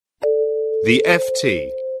The FT.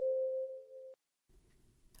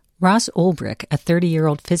 Ross Ulbricht, a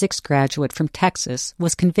 30-year-old physics graduate from Texas,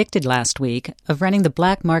 was convicted last week of running the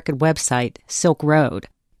black market website Silk Road.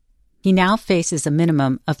 He now faces a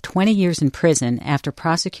minimum of 20 years in prison after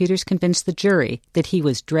prosecutors convinced the jury that he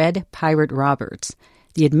was Dread Pirate Roberts,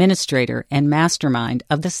 the administrator and mastermind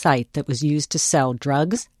of the site that was used to sell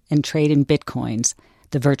drugs and trade in bitcoins,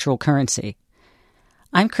 the virtual currency.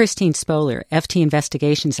 I'm Christine Spoler, FT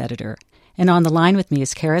Investigations Editor, and on the line with me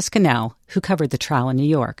is Kara Scannell, who covered the trial in New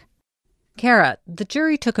York. Kara, the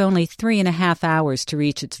jury took only 3.5 hours to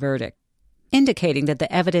reach its verdict, indicating that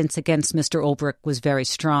the evidence against Mr. Ulbricht was very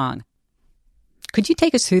strong. Could you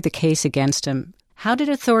take us through the case against him? How did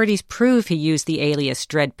authorities prove he used the alias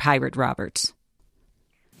Dread Pirate Roberts?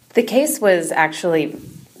 The case was actually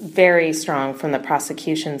very strong from the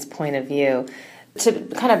prosecution's point of view. To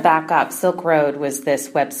kind of back up, Silk Road was this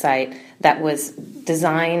website that was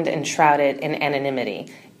designed and shrouded in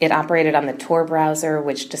anonymity. It operated on the Tor browser,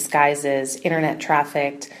 which disguises internet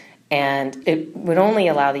traffic, and it would only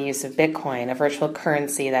allow the use of Bitcoin, a virtual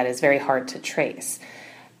currency that is very hard to trace.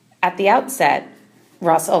 At the outset,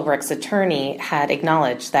 Ross Ulbricht's attorney had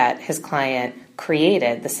acknowledged that his client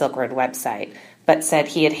created the Silk Road website, but said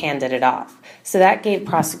he had handed it off. So that gave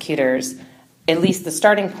prosecutors at least the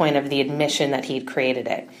starting point of the admission that he'd created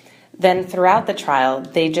it. Then throughout the trial,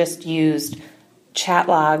 they just used chat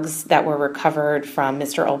logs that were recovered from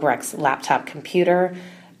Mr. Ulbricht's laptop computer,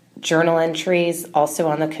 journal entries also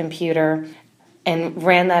on the computer, and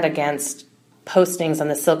ran that against postings on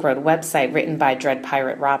the Silk Road website written by Dread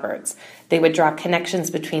Pirate Roberts. They would draw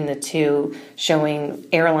connections between the two, showing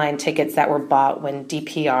airline tickets that were bought when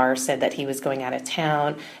DPR said that he was going out of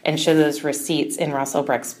town, and show those receipts in Ross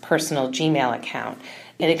Ulbricht's personal Gmail account.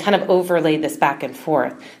 And it kind of overlaid this back and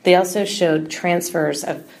forth. They also showed transfers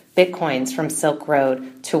of Bitcoins from Silk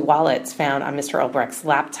Road to wallets found on Mr. Ulbricht's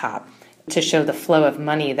laptop to show the flow of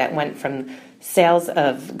money that went from sales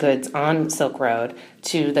of goods on Silk Road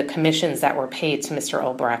to the commissions that were paid to Mr.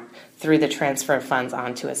 Ulbricht through the transfer of funds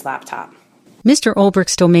onto his laptop. Mr. Ulbricht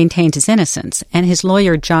still maintained his innocence, and his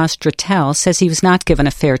lawyer Josh Drattel says he was not given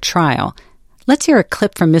a fair trial. Let's hear a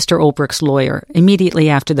clip from Mr. Ulbricht's lawyer immediately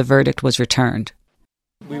after the verdict was returned.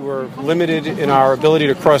 We were limited in our ability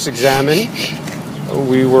to cross-examine.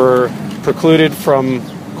 We were precluded from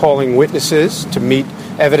calling witnesses to meet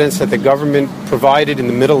evidence that the government provided in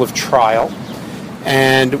the middle of trial.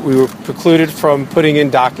 And we were precluded from putting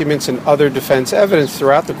in documents and other defense evidence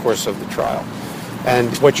throughout the course of the trial.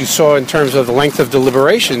 And what you saw in terms of the length of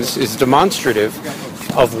deliberations is demonstrative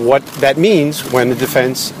of what that means when the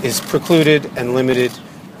defense is precluded and limited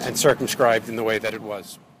and circumscribed in the way that it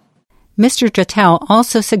was. Mr. Drattel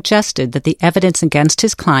also suggested that the evidence against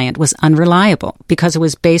his client was unreliable because it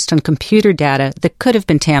was based on computer data that could have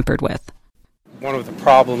been tampered with. One of the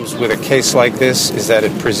problems with a case like this is that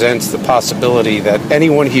it presents the possibility that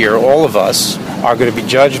anyone here, all of us, are going to be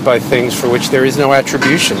judged by things for which there is no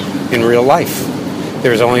attribution in real life.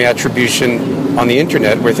 There is only attribution on the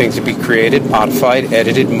internet where things can be created, modified,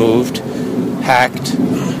 edited, moved, hacked,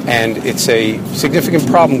 and it's a significant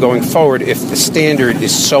problem going forward if the standard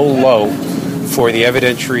is so low for the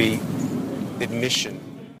evidentiary admission.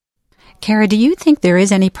 Kara, do you think there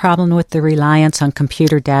is any problem with the reliance on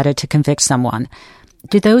computer data to convict someone?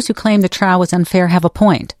 Do those who claim the trial was unfair have a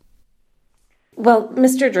point? Well,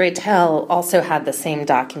 Mr. Drattel also had the same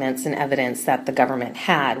documents and evidence that the government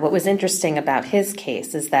had. What was interesting about his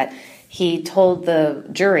case is that he told the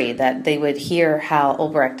jury that they would hear how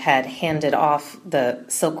Ulbricht had handed off the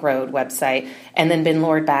Silk Road website and then been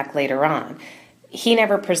lured back later on. He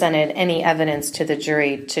never presented any evidence to the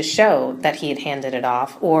jury to show that he had handed it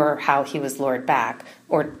off or how he was lured back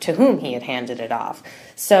or to whom he had handed it off.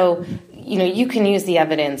 So, you can use the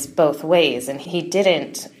evidence both ways, and he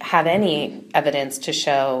didn't have any evidence to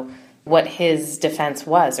show what his defense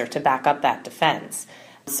was or to back up that defense.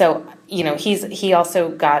 So, he also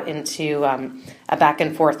got into a back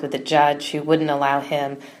and forth with the judge who wouldn't allow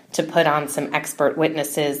him to put on some expert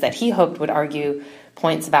witnesses that he hoped would argue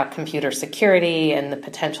points about computer security and the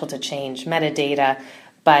potential to change metadata.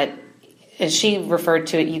 But as she referred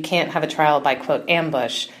to it, you can't have a trial by, quote,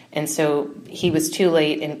 ambush. And so he was too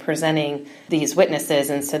late in presenting these witnesses,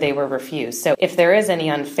 and so they were refused. So if there is any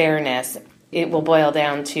unfairness, it will boil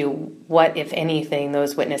down to what, if anything,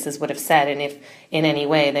 those witnesses would have said, and if in any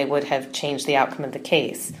way they would have changed the outcome of the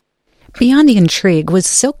case. Beyond the intrigue, was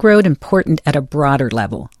Silk Road important at a broader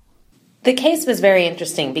level? The case was very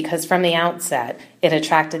interesting because from the outset, it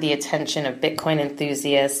attracted the attention of Bitcoin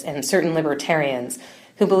enthusiasts and certain libertarians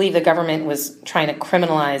who believe the government was trying to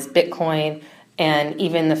criminalize Bitcoin and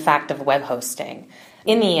even the fact of web hosting.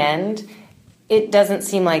 In the end, It doesn't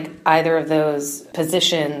seem like either of those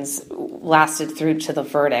positions lasted through to the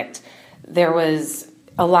verdict. There was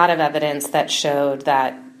a lot of evidence that showed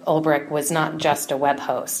that Ulbricht was not just a web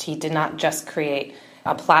host. He did not just create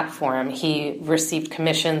a platform. He received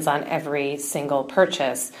commissions on every single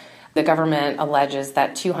purchase. The government alleges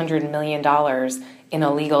that $200 million in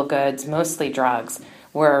illegal goods, mostly drugs,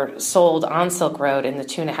 were sold on Silk Road in the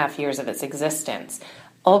 2.5 years of its existence.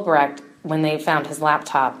 Ulbricht, when they found his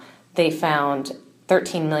laptop, they found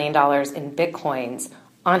 $13 million in bitcoins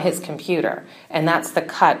on his computer. And that's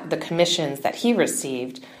the commissions that he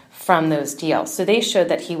received from those deals. So they showed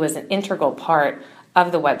that he was an integral part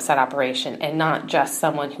of the website operation and not just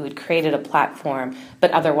someone who had created a platform but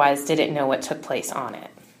otherwise didn't know what took place on it.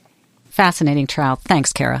 Fascinating trial.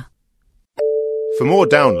 Thanks, Kara. For more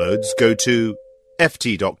downloads, go to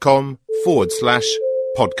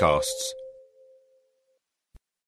ft.com/podcasts.